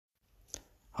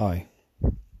Hi,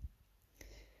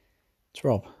 it's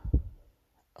Rob,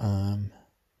 and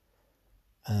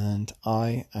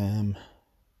I am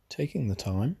taking the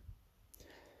time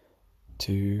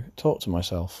to talk to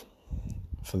myself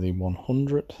for the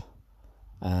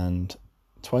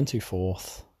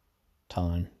 124th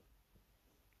time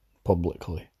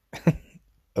publicly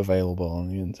available on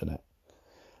the internet.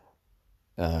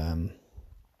 And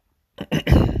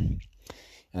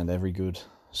every good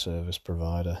service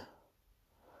provider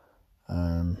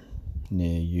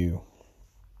near you.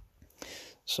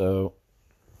 So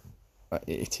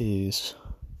it is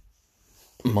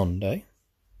Monday.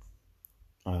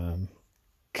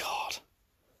 God,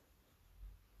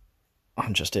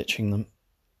 I'm just itching them.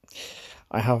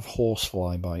 I have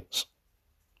horsefly bites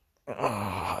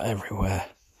everywhere,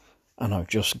 and I've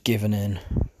just given in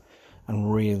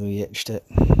and really itched it.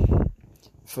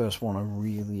 First one I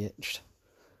really itched.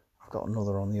 I've got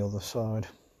another on the other side.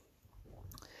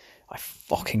 I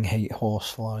fucking hate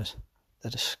horseflies.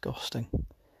 They're disgusting.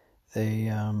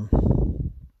 They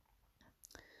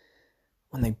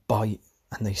when they bite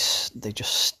and they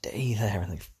just stay there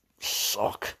and they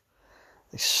suck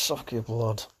your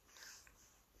blood.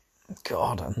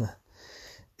 God, and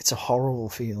it's a horrible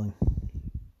feeling.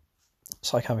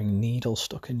 It's like having needles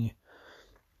stuck in you,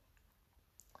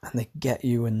 and they get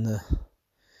you in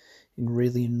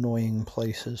really annoying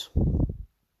places.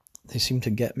 They seem to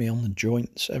get me on the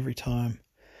joints every time.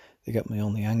 They get me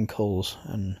on the ankles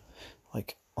and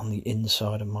like on the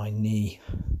inside of my knee.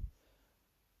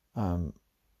 God,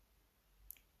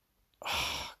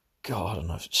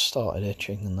 and I've started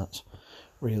itching, and that's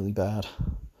really bad.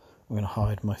 I'm going to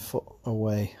hide my foot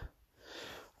away.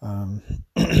 But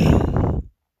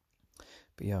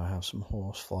yeah, I have some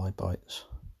horsefly bites.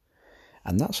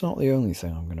 And that's not the only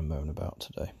thing I'm going to moan about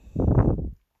today.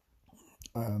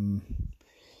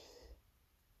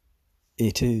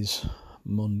 It is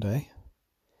Monday.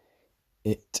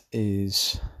 It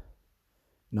is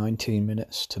 19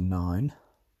 minutes to 9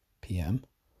 p.m.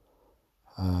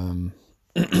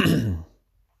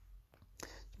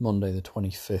 Monday the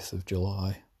 25th of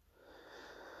July.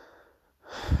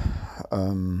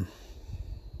 I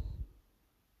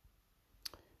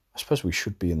suppose we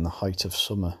should be in the height of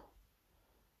summer,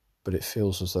 but it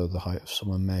feels as though the height of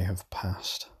summer may have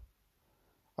passed.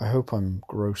 I hope I'm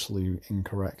grossly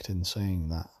incorrect in saying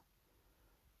that,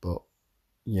 but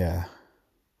yeah,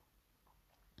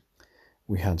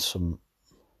 we had some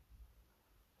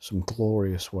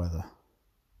glorious weather.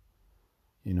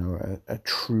 You know, a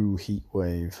true heat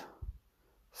wave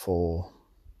for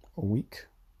a week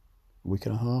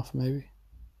and a half maybe.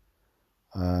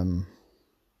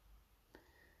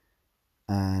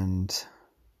 And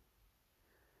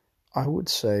I would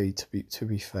say, to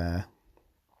be fair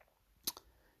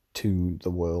to the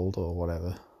world or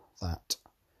whatever, that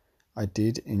I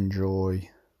did enjoy,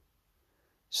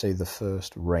 say, the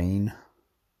first rain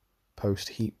post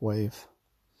heat wave.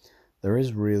 There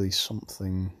is really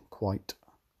something quite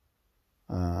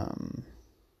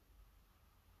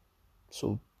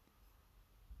sort of,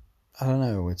 I don't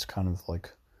know, it's kind of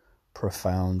like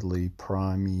profoundly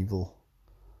primeval,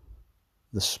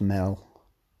 the smell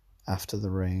after the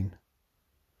rain.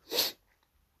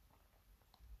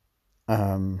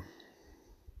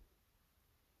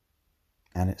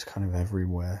 And it's kind of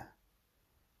everywhere.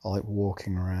 I like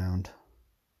walking around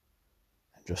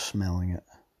and just smelling it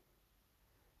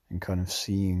and kind of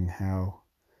seeing how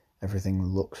everything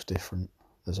looks different.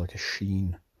 There's like a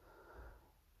sheen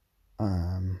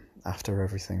after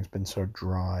everything's been so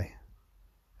dry.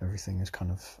 Everything is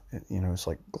kind of, it's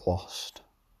like glossed,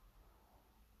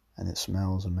 and it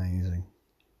smells amazing.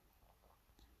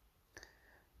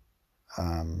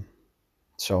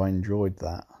 So I enjoyed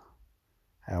that.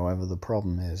 However, the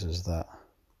problem is that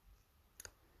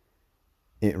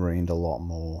it rained a lot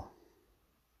more,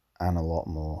 and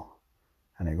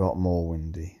it got more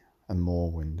windy, and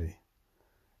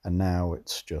now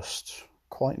it's just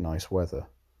quite nice weather,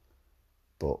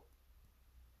 but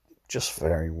just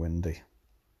very windy.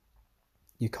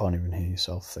 You can't even hear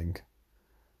yourself think.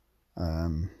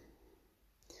 There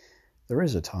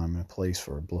is a time and a place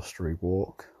for a blustery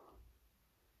walk,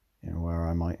 where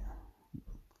I might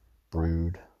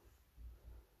brood,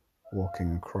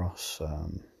 walking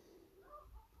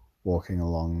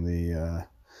along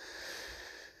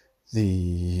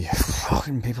the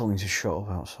fucking people need to shut up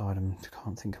outside. I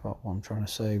can't think about what I'm trying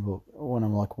to say, but when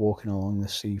I'm like walking along the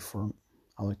seafront,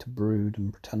 I like to brood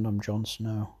and pretend I'm Jon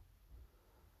Snow.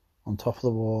 On top of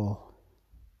the wall,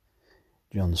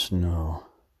 Jon Snow,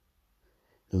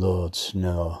 Lord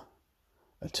Snow,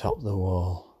 atop the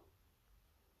wall,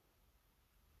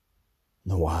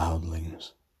 the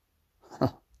wildlings.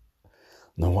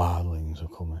 The wildlings are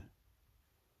coming.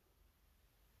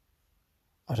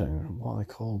 I don't even know what they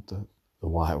called, the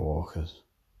White Walkers.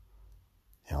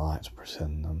 Yeah, I like to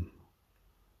pretend them.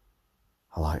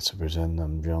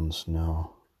 Jon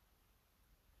Snow.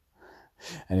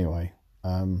 Anyway,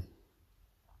 Jon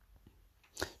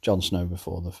Snow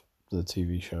before the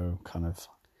TV show kind of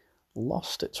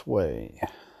lost its way.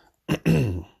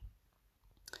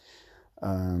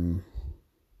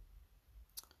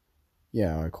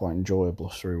 Yeah, I quite enjoy a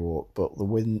blustery walk, but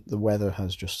the weather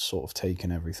has just sort of taken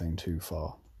everything too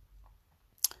far.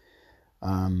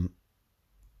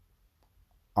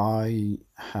 I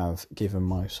have given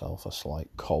myself a slight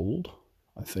cold,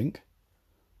 I think.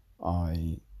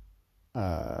 I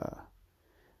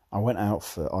went out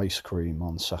for ice cream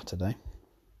on Saturday,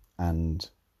 and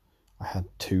I had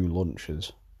 2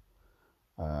 lunches,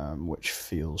 which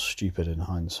feels stupid in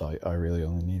hindsight. I really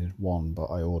only needed 1, but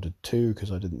I ordered 2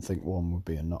 because I didn't think 1 would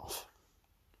be enough.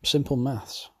 Simple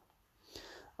maths.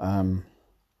 I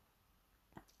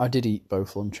did eat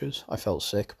both lunches. I felt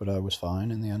sick, but I was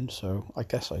fine in the end, so I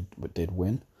guess I did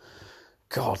win.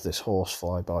 God, this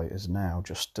horsefly bite is now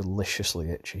just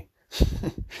deliciously itchy.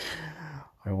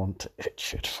 I want to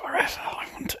itch it forever. I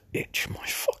want to itch my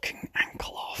fucking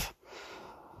ankle off.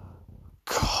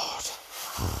 God.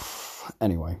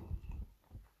 Anyway,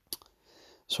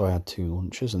 so I had 2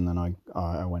 lunches, and then I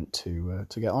went to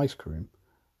get ice cream.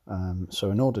 So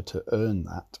in order to earn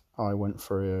that, I went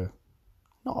for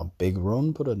not a big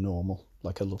run, but a normal,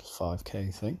 like a little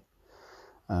 5k thing.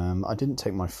 I didn't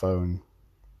take my phone,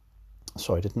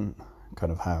 so I didn't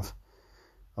kind of have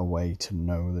a way to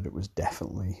know that it was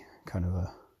definitely kind of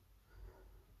a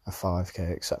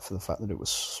 5k, except for the fact that it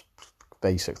was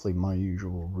basically my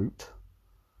usual route,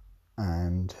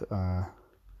 and I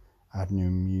had new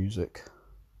music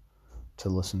to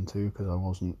listen to because I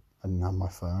didn't have my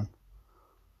phone,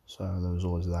 so there was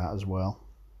always that as well.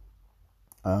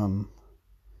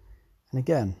 And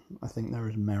again, I think there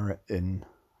is merit in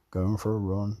going for a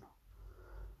run,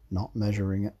 not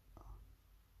measuring it,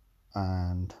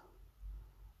 and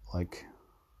like,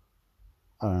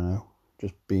 I don't know,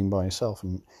 just being by yourself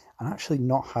and actually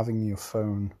not having your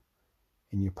phone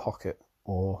in your pocket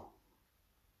or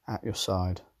at your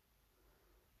side.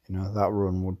 You know, that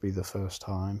run would be the first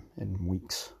time in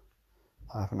weeks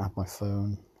I haven't had my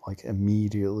phone like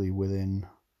immediately within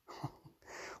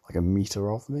like a meter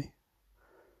of me,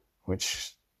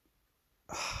 which,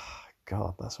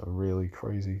 God, that's a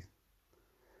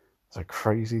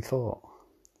crazy thought.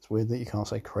 It's weird that you can't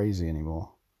say crazy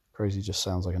anymore. Crazy just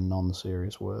sounds like a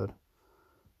non-serious word.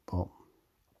 But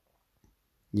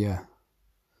yeah,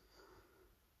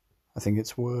 I think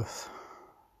it's worth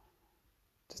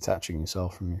detaching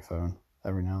yourself from your phone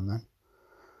every now and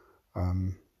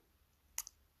then.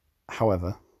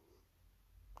 However,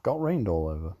 got rained all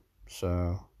over,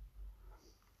 so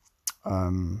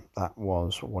that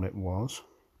was what it was.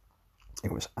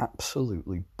 It was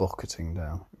absolutely bucketing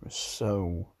down. It was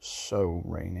so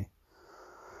rainy.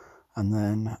 And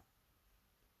then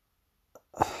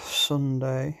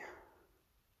Sunday,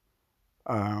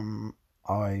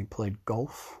 I played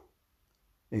golf.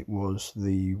 It was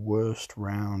the worst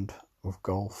round of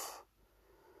golf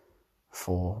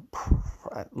for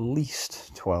at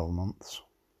least 12 months.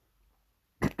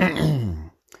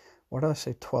 Why did I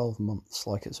say 12 months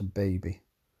like it's a baby?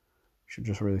 I should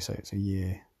just really say it's a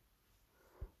year.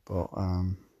 But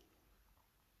I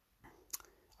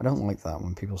don't like that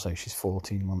when people say she's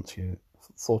 14 months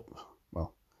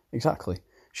exactly.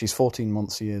 She's 14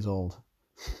 months years old.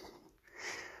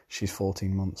 She's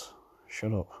 14 months.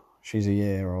 Shut up. She's a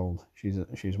year old.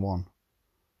 She's 1.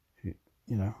 You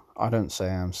know, I don't say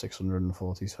I'm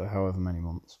 640, so however many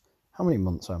months. How many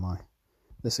months am I?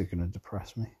 This is going to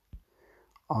depress me.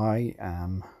 I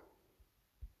am...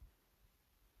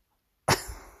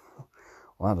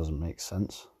 Well, that doesn't make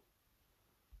sense.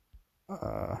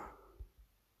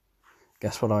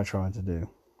 Guess what I tried to do?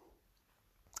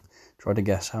 Tried to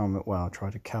guess I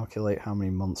tried to calculate how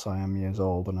many months I am years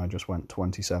old, and I just went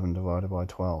 27 divided by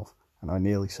 12. And I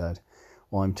nearly said,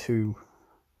 well, I'm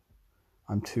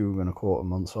 2.25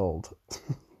 months old.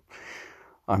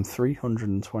 I'm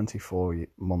 324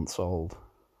 months old.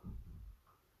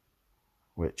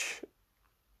 Which,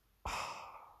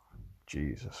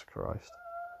 Jesus Christ,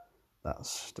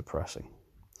 that's depressing.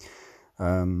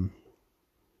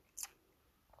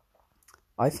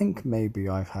 I think maybe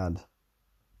I've had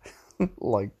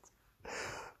like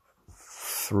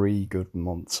 3 good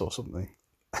months or something.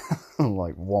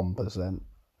 Like 1%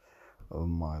 of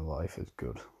my life is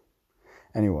good.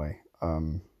 Anyway,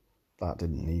 that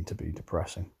didn't need to be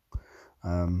depressing.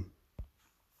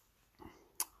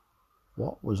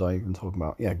 What was I even talking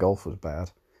about? Yeah, golf was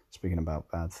bad. Speaking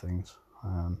about bad things.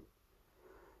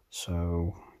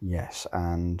 So, yes,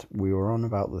 and we were on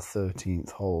about the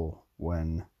 13th hole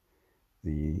when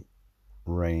the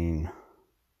rain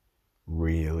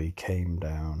really came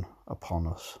down upon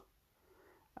us.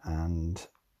 And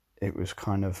it was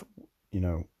kind of,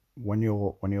 when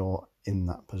you're in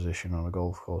that position on a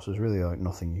golf course, there's really like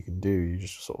nothing you can do. You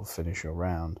just sort of finish your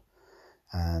round.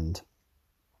 And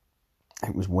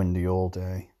it was windy all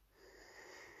day.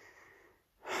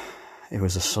 It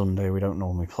was a Sunday. We don't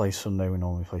normally play Sunday. We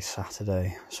normally play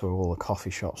Saturday. So all the coffee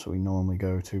shops that we normally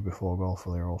go to before golf,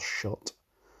 they're all shut,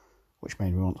 which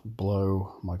made me want to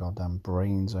blow my goddamn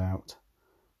brains out.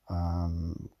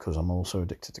 Because I'm also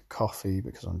addicted to coffee,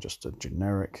 because I'm just a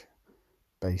generic,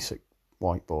 basic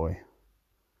white boy.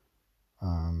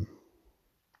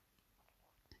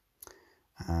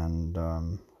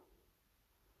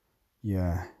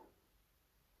 Yeah,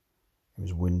 it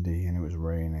was windy and it was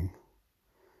raining.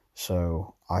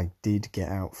 So I did get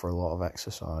out for a lot of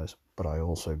exercise, but I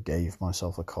also gave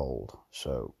myself a cold.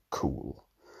 So cool.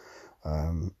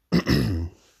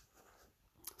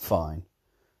 Fine.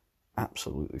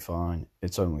 Absolutely fine.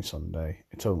 It's only Sunday.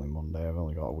 It's only Monday. I've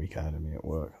only got a week ahead of me at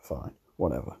work. Fine.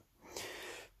 Whatever.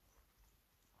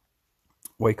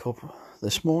 Wake up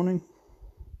this morning.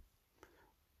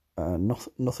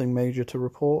 Nothing major to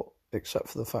report, except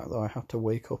for the fact that I had to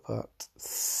wake up at,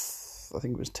 I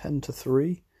think it was 2 to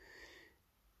 3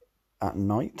 at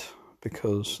night,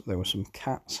 because there were some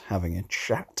cats having a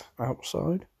chat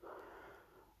outside.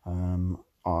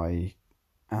 I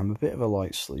am a bit of a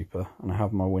light sleeper, and I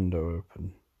have my window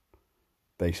open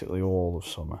basically all of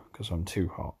summer because I'm too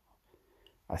hot.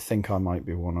 I think I might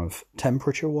be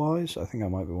temperature-wise, I think I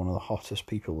might be one of the hottest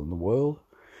people in the world.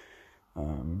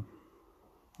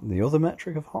 The other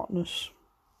metric of hotness,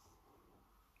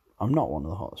 I'm not one of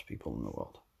the hottest people in the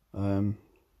world.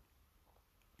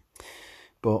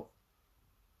 But,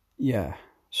 yeah,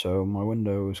 so my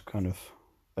window is kind of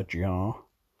ajar,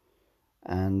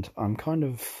 and I'm kind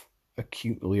of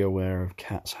acutely aware of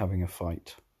cats having a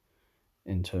fight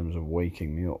in terms of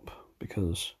waking me up,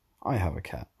 because I have a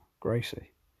cat,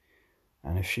 Gracie,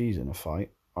 and if she's in a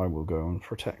fight, I will go and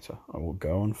protect her. I will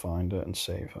go and find her and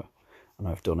save her, and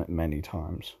I've done it many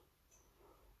times.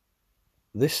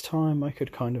 This time I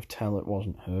could kind of tell it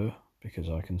wasn't her, because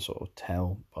I can sort of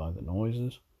tell by the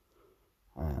noises,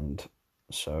 and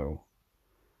so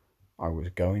I was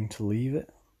going to leave it,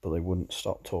 but they wouldn't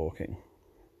stop talking.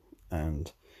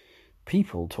 And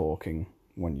people talking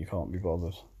when you can't be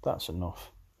bothered, that's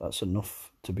enough. That's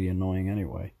enough to be annoying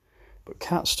anyway. But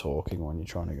cats talking when you're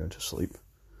trying to go to sleep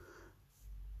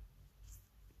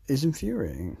is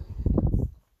infuriating.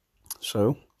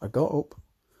 So I got up,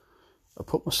 I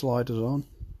put my sliders on,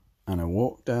 and I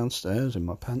walked downstairs in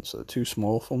my pants that are too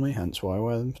small for me, hence why I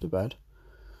wear them to bed.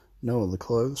 No other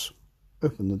clothes.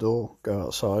 Open the door, go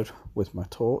outside with my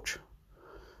torch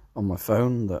on my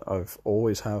phone that I've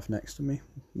always have next to me,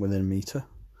 within a metre.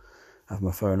 I have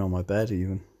my phone on my bed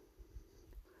even,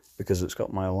 because it's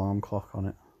got my alarm clock on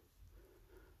it.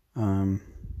 And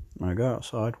I go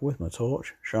outside with my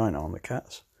torch, shine it on the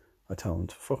cats. I tell them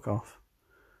to fuck off,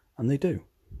 and they do.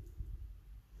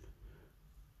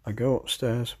 I go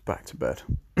upstairs, back to bed.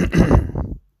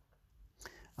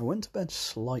 I went to bed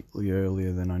slightly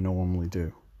earlier than I normally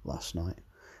do last night,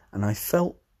 and I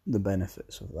felt the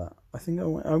benefits of that. I think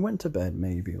I went to bed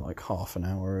maybe like half an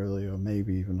hour early, or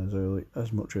maybe even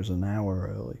as much as an hour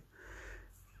early.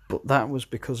 But that was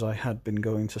because I had been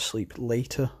going to sleep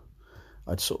later.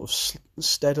 I'd sort of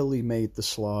steadily made the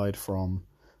slide from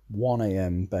 1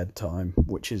 a.m. bedtime,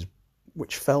 which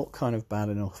felt kind of bad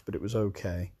enough, but it was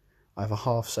okay. I have a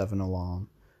 7:30 alarm,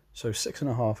 so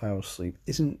 6.5 hours sleep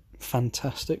isn't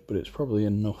fantastic, but it's probably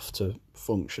enough to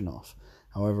function off.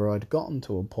 However, I'd gotten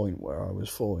to a point where I was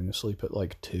falling asleep at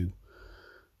like 2,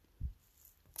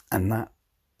 and that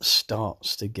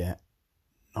starts to get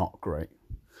not great.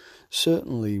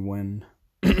 Certainly when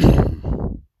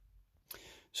I'm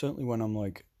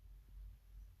like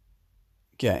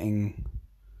getting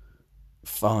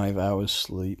 5 hours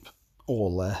sleep or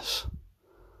less,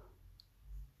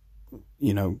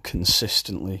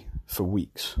 consistently for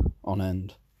weeks on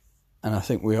end. And I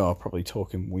think we are probably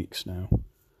talking weeks now.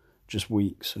 Just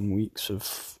weeks and weeks of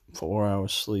 4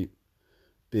 hours sleep,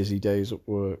 busy days at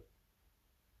work.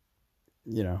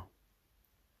 I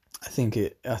think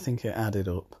it added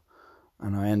up,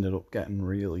 and I ended up getting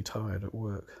really tired at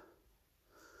work.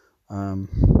 But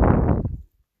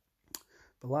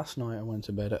last night I went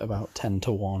to bed at about 10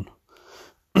 to 1,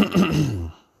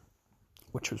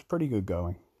 which was pretty good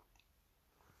going.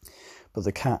 But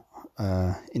the cat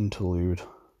interlude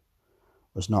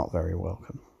was not very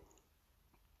welcome.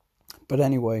 But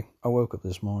anyway, I woke up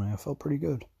this morning, I felt pretty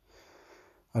good.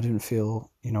 I didn't feel,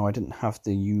 I didn't have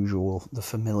the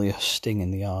familiar sting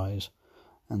in the eyes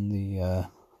and the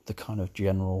kind of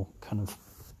general kind of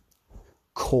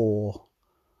core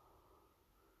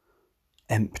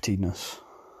emptiness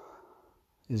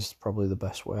is probably the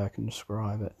best way I can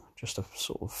describe it. Just a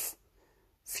sort of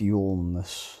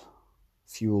fuellessness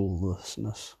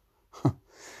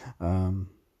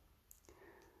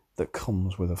that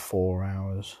comes with a 4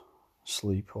 hours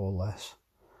sleep or less.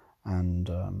 And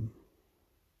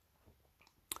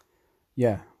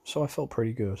so I felt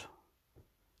pretty good.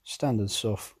 Standard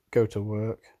stuff, go to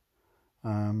work,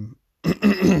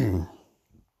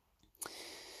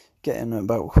 get in at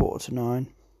about 8:45,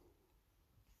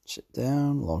 sit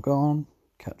down, log on,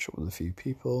 catch up with a few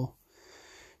people,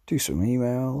 do some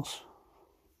emails,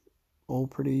 all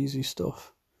pretty easy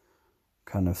stuff.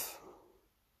 Kind of,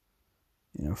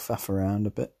 faff around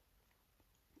a bit.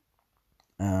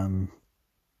 And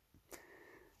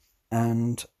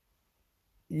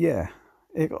yeah,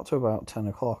 it got to about 10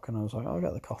 o'clock and I was like, I'll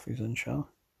get the coffees in, shall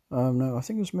I? No, I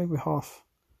think it was maybe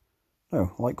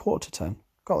 10:15.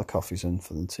 Got the coffees in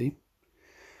for the team.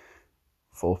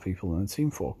 4 people in the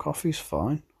team, 4 coffees,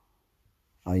 fine.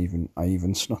 I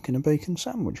even snuck in a bacon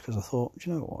sandwich because I thought,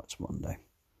 you know what, it's Monday.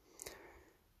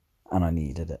 And I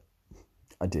needed it.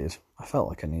 I did. I felt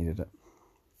like I needed it.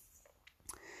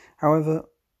 However,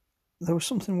 there was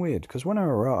something weird because when my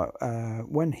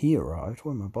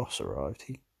boss arrived,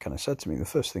 he kind of said to me, the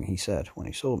first thing he said when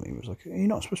he saw me was like, "Are you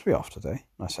not supposed to be off today?"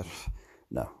 And I said,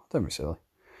 "No, don't be silly.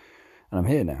 And I'm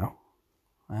here now."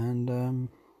 And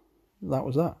that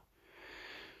was that.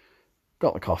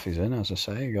 Got the coffees in, as I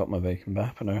say, got my bacon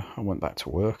bap, and I went back to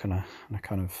work, and I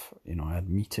kind of, I had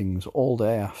meetings all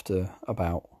day after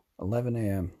about 11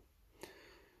 a.m.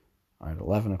 I had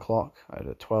 11 o'clock, I had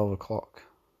a 12 o'clock.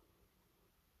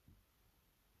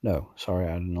 No, sorry,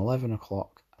 I had an 11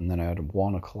 o'clock, and then I had a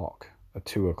 1 o'clock, a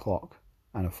 2 o'clock,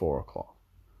 and a 4 o'clock,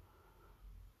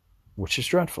 which is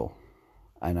dreadful.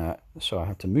 And so I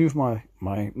had to move my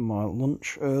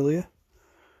lunch earlier,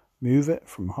 move it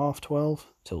from 12:30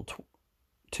 till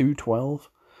 2:12.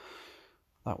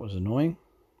 That was annoying,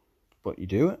 but you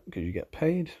do it because you get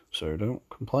paid, so don't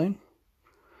complain.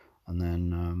 And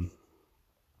then,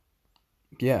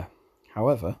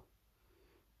 however,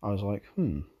 I was like,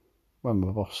 when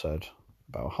my boss said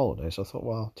about holidays, I thought,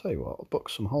 well, I'll tell you what, I'll book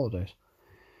some holidays.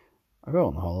 I go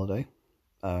on the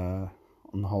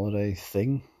holiday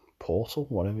thing, portal,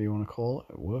 whatever you want to call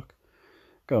it, at work.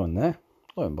 Go in there,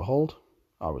 lo and behold,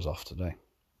 I was off today.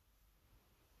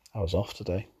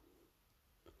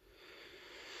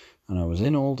 And I was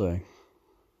in all day.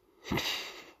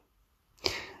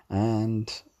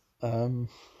 And I'm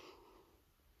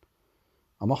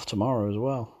off tomorrow as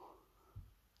well.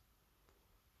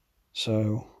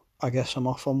 So I guess I'm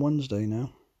off on Wednesday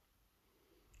now,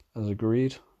 as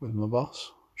agreed with my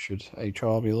boss, should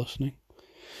HR be listening.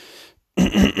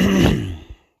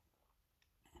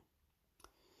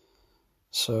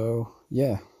 So,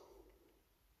 yeah,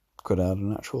 could have had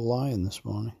an actual lie-in this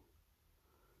morning.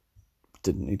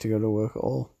 Didn't need to go to work at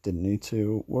all. Didn't need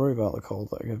to worry about the cold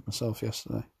that I gave myself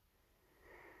yesterday.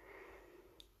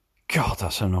 God,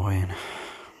 that's annoying.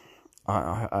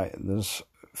 There's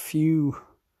fewer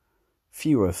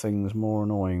things more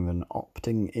annoying than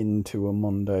opting into a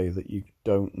Monday that you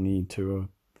don't need to have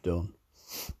done.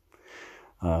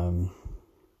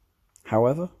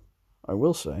 However, I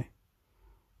will say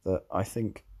that I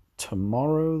think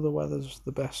tomorrow the weather's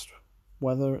the best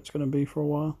weather it's going to be for a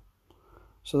while.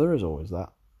 So there is always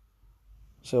that.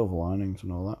 Silver linings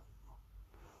and all that.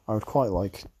 I would quite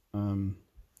like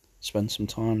spend some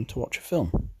time to watch a film.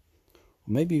 Or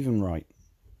maybe even write.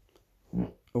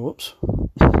 Oh, whoops.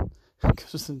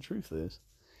 Because the truth is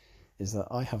that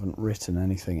I haven't written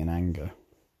anything in anger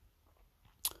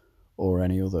or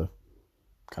any other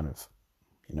kind of,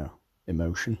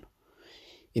 emotion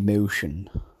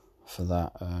for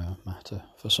that matter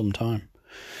for some time.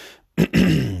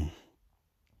 I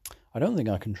don't think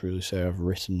I can truly say I've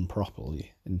written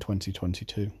properly in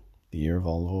 2022, the year of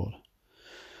our Lord.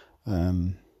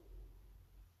 And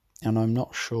I'm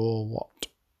not sure what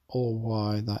or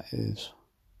why that is.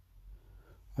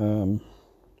 It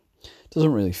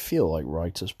doesn't really feel like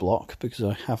writer's block because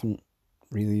I haven't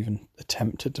really even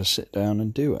attempted to sit down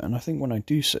and do it. And I think when I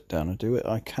do sit down and do it,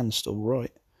 I can still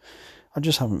write. I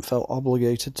just haven't felt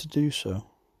obligated to do so.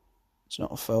 It's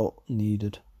not felt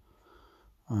needed.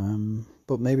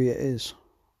 But maybe it is.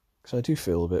 Because I do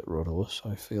feel a bit rudderless.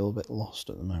 I feel a bit lost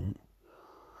at the moment.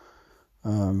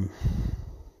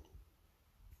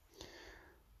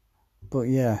 But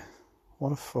yeah,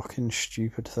 what a fucking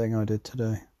stupid thing I did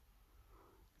today.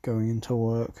 Going into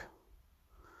work.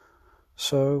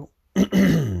 So,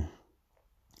 I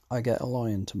get a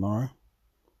lie-in tomorrow.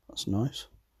 That's nice.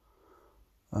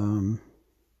 And,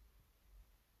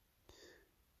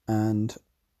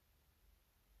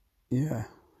 yeah,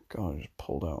 God, I just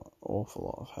pulled out an awful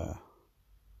lot of hair.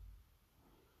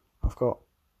 I've got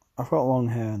long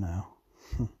hair now.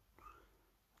 I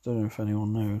don't know if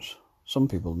anyone knows. Some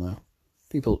people know.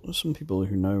 Some people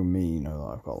who know me know that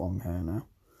I've got long hair now.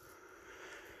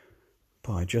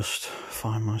 But I just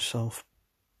find myself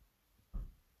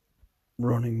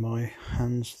running my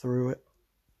hands through it.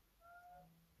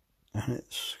 And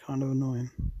it's kind of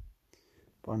annoying.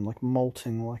 But I'm like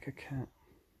molting like a cat.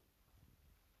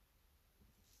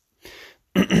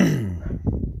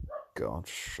 God,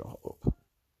 shut up.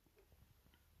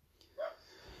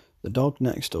 The dog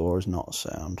next door is not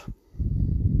sound.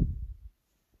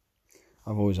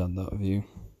 I've always had that view.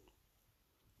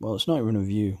 Well, it's not even a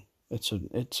view. It's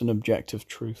an objective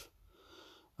truth.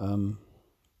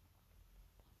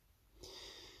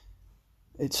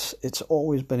 It's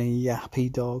always been a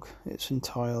yappy dog its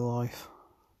entire life.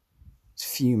 It's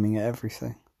fuming at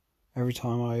everything. Every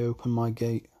time I open my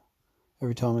gate,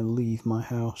 every time I leave my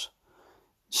house,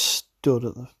 stood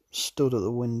at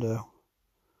the window.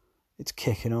 It's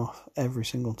kicking off every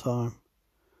single time.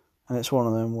 And it's one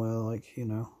of them where, like,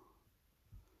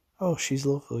 oh, she's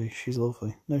lovely.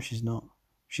 No, she's not.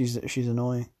 She's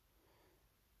annoying.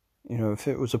 If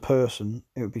it was a person,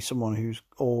 it would be someone who's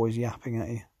always yapping at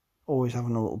you, always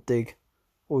having a little dig,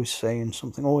 always saying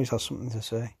something, always has something to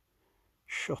say.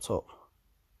 Shut up.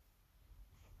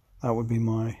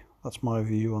 That's my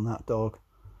view on that dog.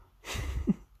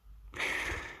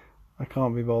 I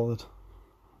can't be bothered.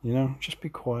 Just be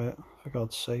quiet, for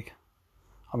God's sake.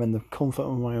 I'm in the comfort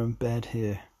of my own bed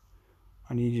here.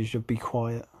 I need you to be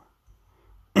quiet.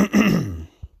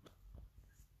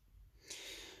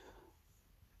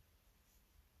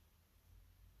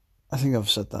 I think I've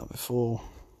said that before.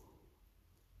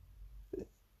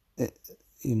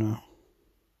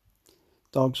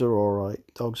 Dogs are alright.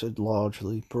 Dogs are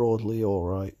broadly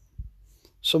alright.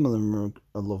 Some of them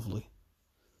are lovely.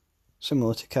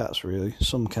 Similar to cats, really.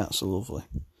 Some cats are lovely.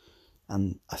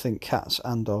 And I think cats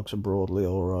and dogs are broadly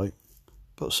alright.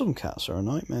 But some cats are a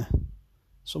nightmare.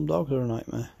 Some dogs are a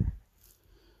nightmare.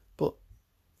 But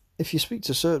if you speak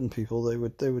to certain people, they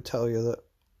would tell you that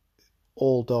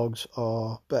all dogs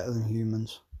are better than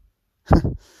humans.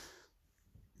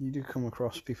 You do come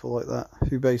across people like that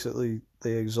who basically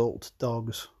they exalt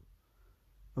dogs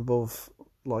above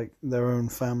like their own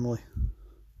family.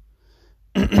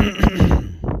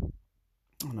 And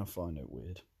I find it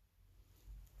weird.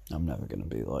 I'm never going to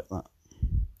be like that.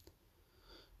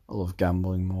 I love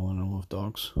gambling more than I love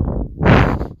dogs.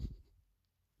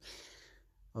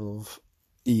 I love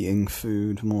eating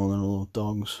food more than I love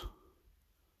dogs.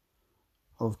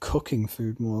 I love cooking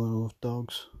food more than I love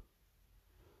dogs.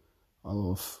 I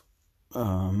love...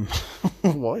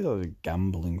 why did I do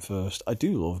gambling first? I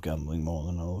do love gambling more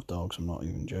than I love dogs, I'm not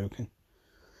even joking.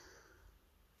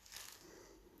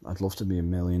 I'd love to be a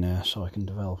millionaire so I can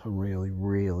develop a really,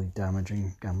 really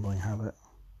damaging gambling habit.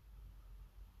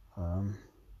 I'm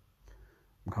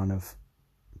kind of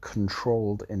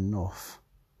controlled enough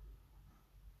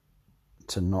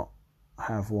to not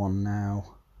have one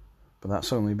now, but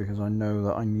that's only because I know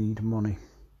that I need money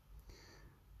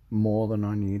more than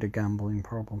I need a gambling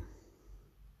problem.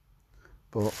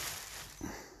 But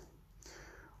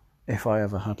if I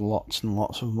ever had lots and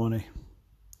lots of money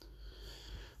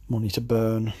to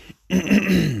burn,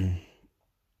 if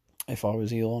I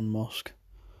was Elon Musk,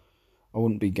 I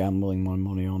wouldn't be gambling my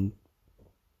money on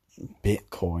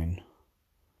Bitcoin.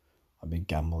 I'd be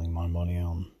gambling my money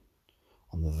on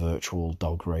the virtual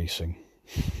dog racing.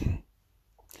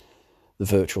 The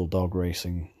virtual dog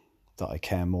racing that I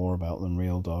care more about than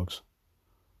real dogs.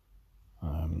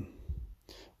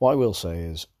 What I will say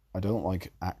is, I don't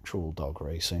like actual dog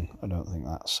racing. I don't think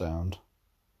that's sound.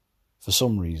 For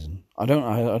some reason. I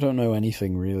don't know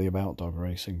anything really about dog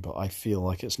racing, but I feel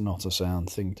like it's not a sound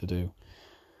thing to do.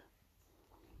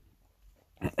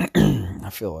 I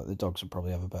feel like the dogs would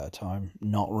probably have a better time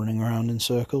not running around in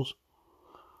circles.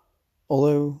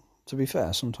 Although, to be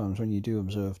fair, sometimes when you do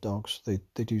observe dogs, they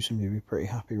do seem to be pretty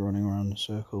happy running around in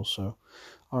circles, so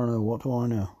I don't know, what do I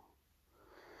know?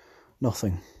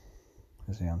 Nothing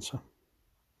is the answer.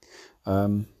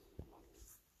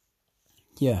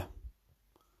 Yeah.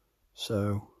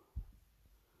 So,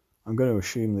 I'm going to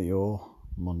assume that your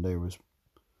Monday was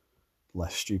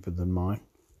less stupid than mine.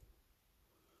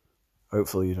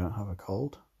 Hopefully you don't have a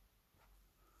cold.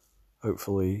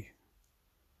 Hopefully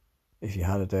if you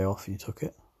had a day off, you took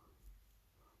it.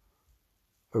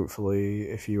 Hopefully,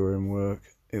 if you were in work,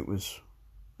 it was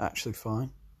actually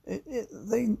fine.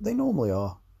 They normally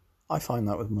are. I find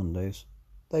that with Mondays.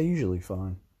 They're usually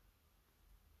fine.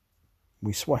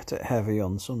 We sweat it heavy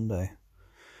on Sunday,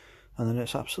 and then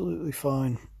it's absolutely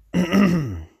fine.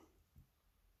 I've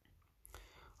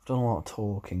done a lot of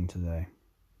talking today,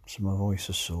 so my voice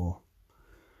is sore.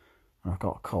 And I've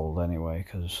got a cold anyway,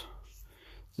 because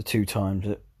the 2 times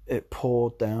it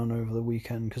poured down over the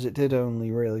weekend, because it did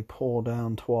only really pour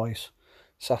down twice.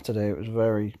 Saturday it was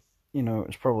very, it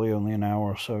was probably only an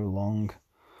hour or so long,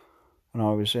 and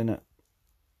I was in it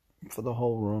for the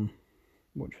whole run,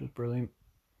 which was brilliant.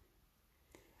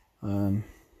 I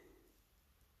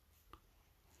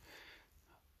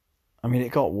mean,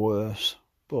 it got worse,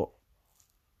 but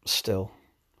still.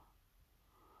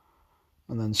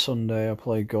 And then Sunday I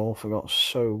played golf. I got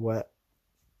so wet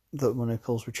that my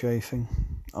nipples were chafing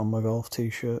on my golf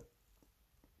t-shirt,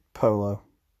 polo,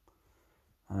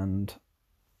 and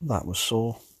that was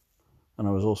sore. And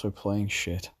I was also playing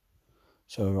shit,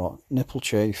 so I got nipple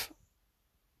chafe,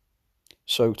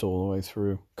 soaked all the way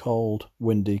through, cold,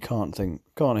 windy, can't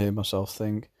hear myself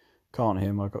think, can't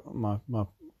hear my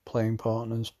playing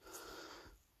partners.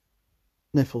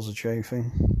 Nipples are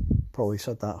chafing. Probably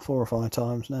said that 4 or 5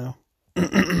 times now.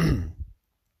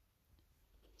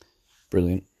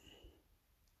 Brilliant.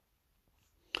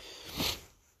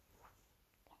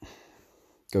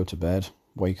 Go to bed,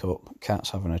 wake up,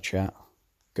 cat's having a chat,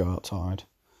 go outside,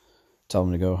 tell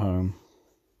them to go home,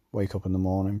 wake up in the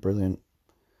morning, brilliant.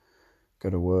 Go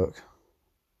to work,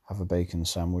 have a bacon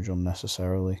sandwich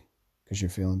unnecessarily because you're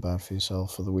feeling bad for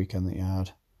yourself for the weekend that you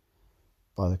had.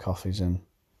 Buy the coffees in,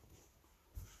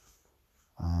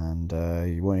 and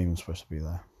you weren't even supposed to be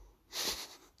there.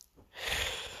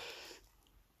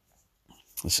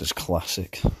 This is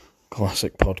classic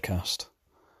podcast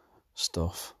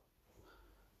stuff.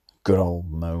 Good old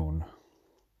moan.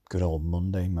 Good old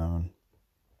Monday moan.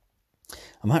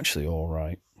 I'm actually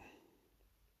alright.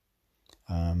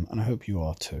 And I hope you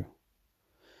are too.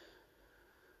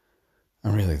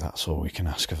 And really that's all we can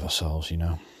ask of ourselves,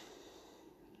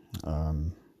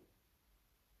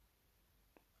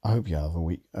 I hope you have a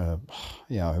week, I hope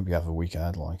you have a week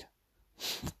ahead,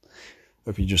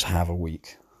 hope you just have a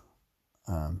week.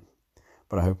 But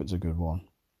I hope it's a good one.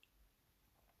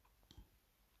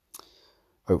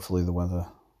 Hopefully the weather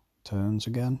turns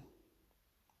again.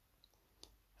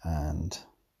 And,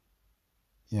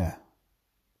 yeah.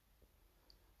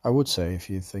 I would say if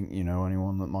you think you know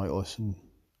anyone that might listen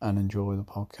and enjoy the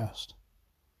podcast,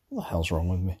 what the hell's wrong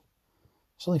with me?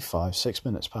 It's only 5-6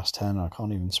 minutes past 10 and I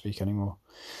can't even speak anymore.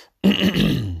 What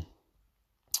I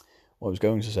was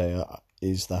going to say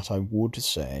is that I would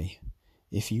say,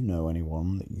 if you know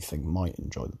anyone that you think might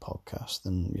enjoy the podcast,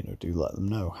 then, do let them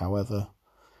know. However,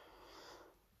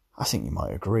 I think you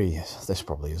might agree, this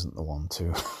probably isn't the one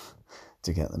to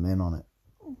to get them in on it.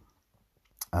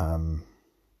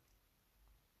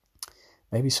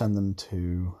 Maybe send them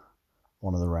to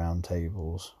one of the round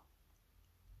tables.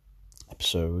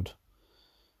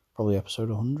 Probably episode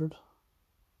 100.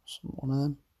 One of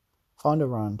them. Find a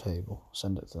round table,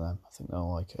 send it to them. I think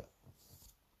they'll like it.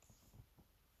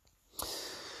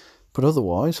 But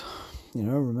otherwise,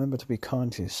 remember to be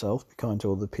kind to yourself, be kind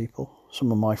to other people.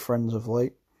 Some of my friends of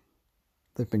late,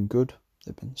 they've been good.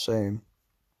 They've been saying,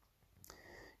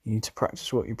 you need to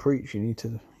practice what you preach. You need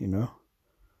to,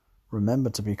 remember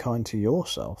to be kind to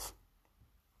yourself.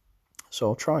 So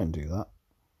I'll try and do that.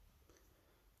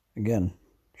 Again,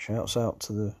 shouts out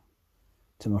to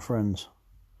my friends.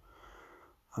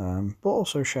 But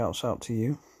also shouts out to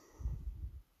you.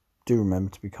 Do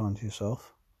remember to be kind to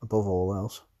yourself, above all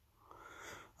else.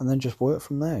 And then just work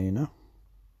from there,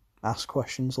 Ask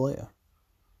questions later.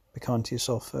 Be kind to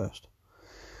yourself first.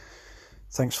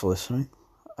 Thanks for listening,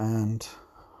 and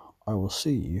I will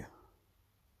see you,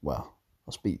 I'll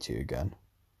speak to you again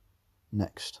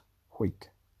next week.